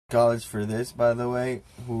college for this, by the way.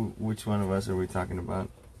 Which one of us are we talking about?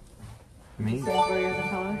 Me? You spent 4 years in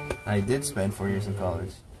college? I did spend 4 years in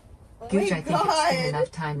college. Gooch, I think it's been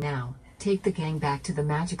enough time now. Take the gang back to the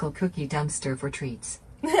magical cookie dumpster for treats.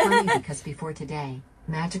 Funny because before today,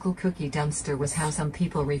 magical cookie dumpster was how some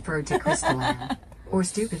people referred to Crystal Ann. Or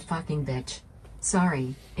stupid fucking bitch.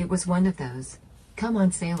 Sorry, it was one of those. Come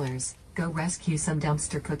on, sailors, go rescue some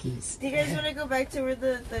dumpster cookies. Do you guys want to go back to where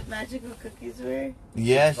the magical cookies were?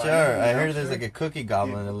 Yeah, sure. I heard there's like a cookie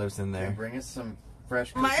goblin that lives in there. Bring us some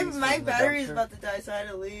fresh cookies. My battery's about to die, so I had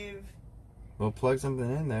to leave. We'll plug something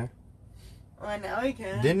in there. Well, now I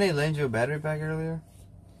can. Didn't they lend you a battery pack earlier?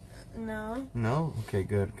 No. No? Okay,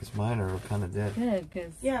 good. Because mine are kind of dead. Good,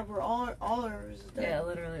 because... Yeah, we're all ours is dead. Yeah,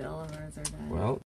 literally all of ours are dead. Well...